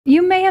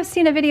have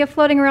seen a video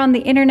floating around the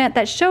internet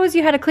that shows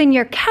you how to clean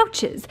your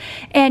couches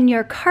and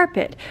your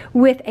carpet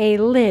with a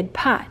lid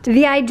pot.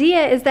 The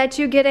idea is that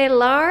you get a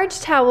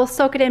large towel,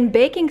 soak it in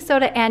baking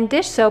soda and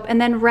dish soap,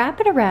 and then wrap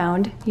it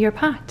around your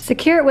pot.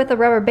 Secure it with a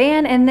rubber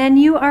band and then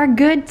you are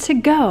good to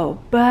go.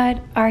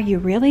 But are you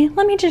really?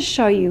 Let me just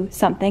show you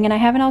something, and I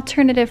have an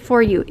alternative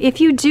for you.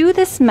 If you do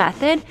this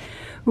method,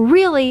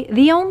 really,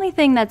 the only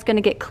thing that's going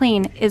to get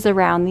clean is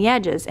around the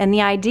edges. And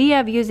the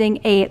idea of using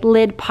a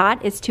lid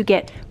pot is to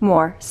get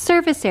more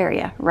surface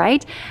area,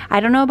 right? I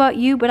don't know about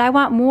you, but I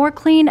want more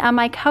clean on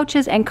my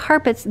couches and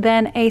carpets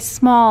than a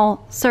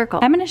small circle.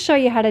 I'm going to show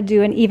you how to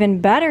do an even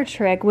better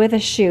trick with a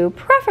shoe,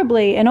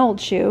 preferably an old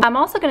shoe. I'm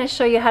also going to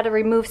show you how to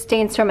remove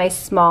stains from a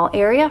small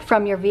area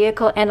from your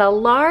vehicle and a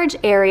large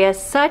area,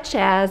 such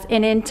as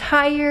an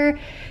entire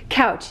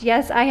couch.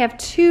 Yes, I have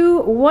 2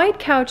 white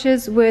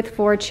couches with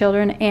 4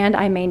 children and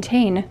I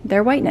maintain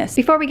their whiteness.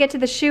 Before we get to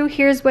the shoe,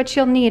 here's what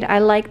you'll need. I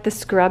like the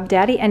Scrub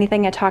Daddy.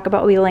 Anything I talk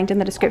about will be linked in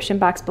the description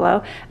box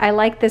below. I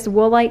like this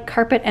Woolite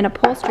carpet and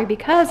upholstery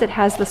because it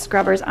has the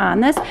scrubbers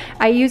on this.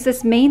 I use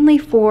this mainly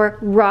for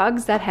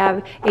rugs that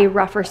have a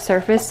rougher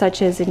surface,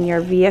 such as in your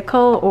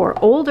vehicle or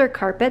older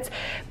carpets.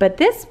 But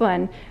this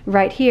one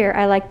right here,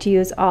 I like to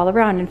use all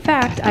around. In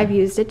fact, I've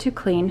used it to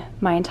clean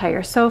my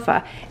entire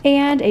sofa,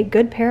 and a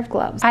good pair of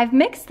gloves. I've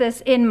mixed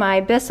this in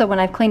my Bissell when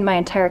I've cleaned my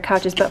entire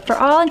couches, but for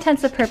all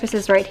intents and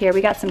purposes right here,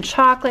 we got some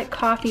chocolate,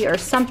 coffee, or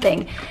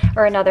something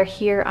or another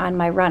here on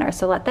my runner.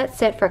 So let that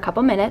sit for a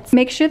couple minutes.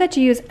 Make sure that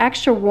you use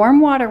extra warm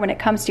water when it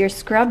comes to your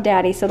Scrub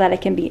Daddy so that it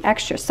can be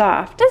extra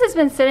soft. This has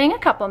been sitting a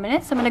couple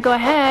minutes, so I'm gonna go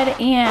ahead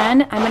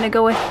and I'm gonna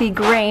go with the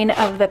grain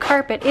of the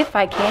carpet, if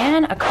I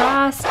can,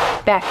 across,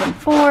 back and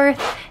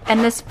forth, and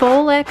this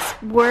Folex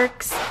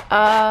works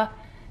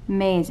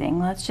amazing.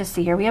 Let's just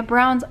see here. We have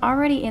browns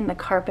already in the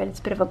carpet. It's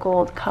a bit of a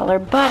gold color,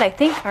 but I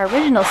think our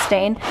original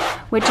stain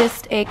with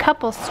just a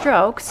couple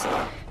strokes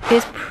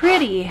is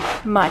pretty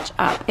much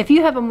up. If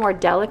you have a more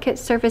delicate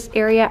surface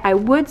area, I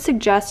would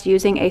suggest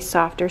using a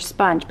softer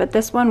sponge, but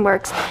this one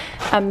works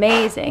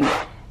amazing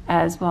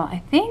as well.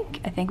 I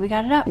think we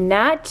got it up.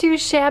 Not too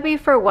shabby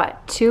for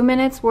what, 2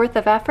 minutes worth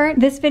of effort?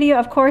 This video,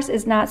 of course,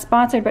 is not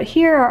sponsored, but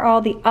here are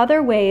all the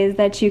other ways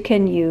that you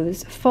can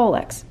use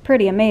Folex.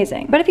 Pretty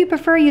amazing. But if you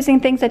prefer using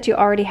things that you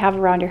already have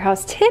around your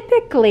house,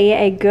 typically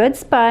a good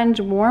sponge,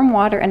 warm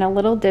water, and a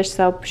little dish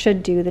soap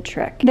should do the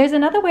trick. There's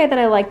another way that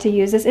I like to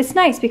use this. It's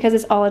nice because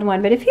it's all in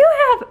one, but if you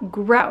have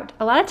grout,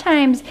 a lot of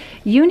times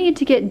you need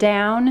to get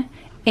down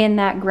in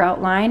that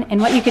grout line, and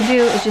what you can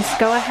do is just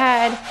go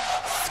ahead,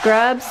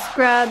 scrub,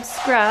 scrub,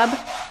 scrub,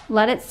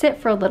 let it sit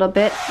for a little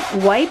bit,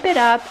 wipe it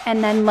up,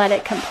 and then let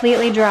it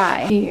completely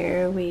dry.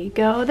 Here we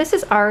go. This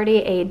is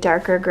already a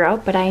darker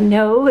grout, but I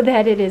know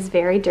that it is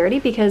very dirty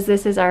because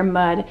this is our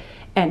mud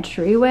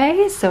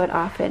entryway, so it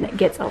often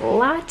gets a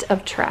lot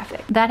of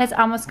traffic. That has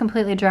almost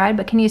completely dried,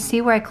 but can you see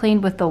where I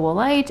cleaned with the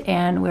Woolite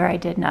and where I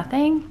did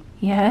nothing?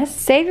 Yes.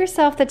 Save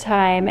yourself the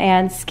time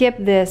and skip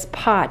this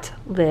pot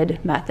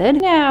lid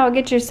method. Now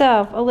get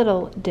yourself a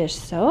little dish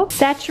soap.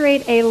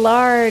 Saturate a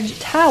large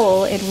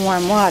towel in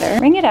warm water.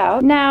 Wring it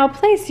out. Now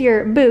place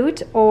your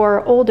boot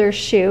or older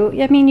shoe.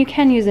 I mean, you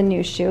can use a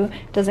new shoe.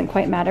 Doesn't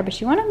quite matter,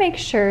 but you want to make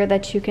sure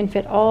that you can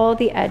fit all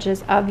the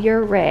edges of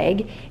your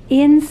rag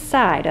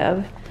inside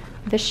of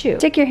the shoe.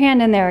 Stick your hand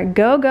in there.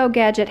 Go, go,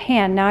 gadget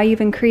hand. Now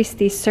you've increased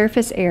the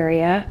surface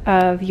area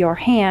of your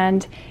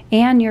hand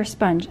and your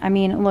sponge. I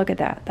mean, look at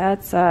that.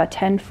 That's a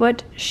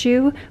 10-foot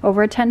shoe,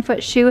 over a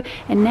 10-foot shoe.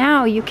 And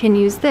now you can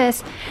use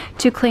this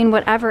to clean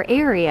whatever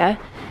area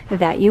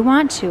that you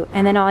want to.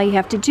 And then all you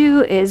have to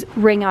do is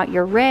wring out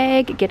your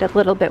rag, get a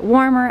little bit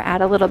warmer,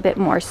 add a little bit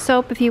more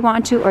soap if you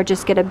want to, or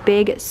just get a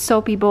big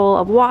soapy bowl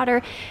of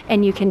water,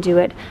 and you can do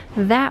it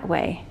that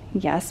way.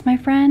 Yes, my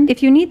friend.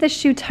 If you need the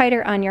shoe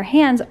tighter on your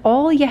hands,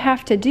 all you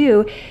have to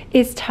do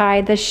is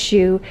tie the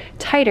shoe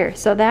tighter.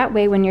 So that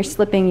way when you're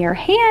slipping your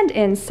hand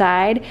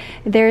inside,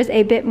 there's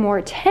a bit more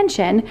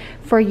tension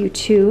for you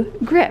to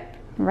grip.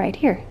 Right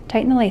here,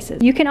 tighten the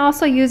laces. You can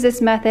also use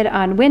this method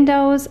on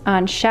windows,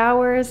 on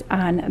showers,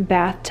 on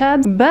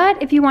bathtubs.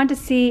 But if you want to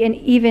see an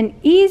even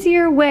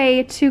easier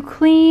way to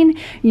clean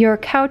your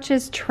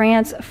couches,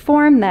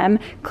 transform them,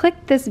 click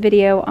this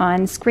video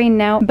on screen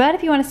now. But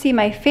if you want to see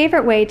my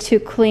favorite way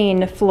to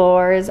clean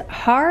floors,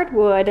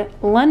 hardwood,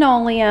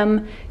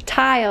 linoleum,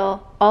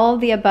 tile, all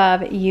of the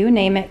above, you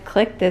name it,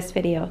 click this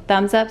video.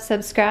 Thumbs up,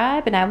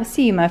 subscribe, and I will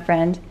see you, my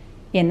friend,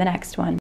 in the next one.